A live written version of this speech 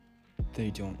They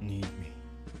don't need me.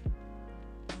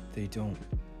 They don't,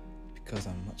 because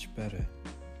I'm much better,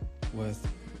 worth,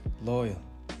 loyal,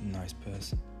 nice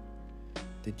person.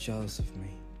 They're jealous of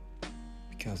me,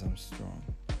 because I'm strong.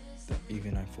 That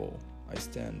even I fall, I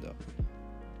stand up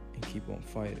and keep on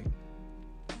fighting.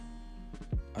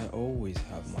 I always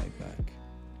have my back,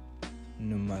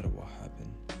 no matter what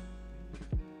happened.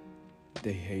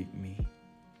 They hate me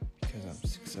because I'm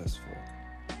successful.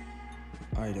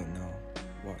 I don't know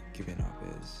what giving up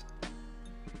is.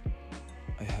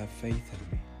 I have faith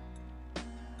in me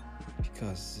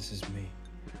because this is me,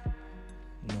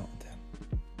 not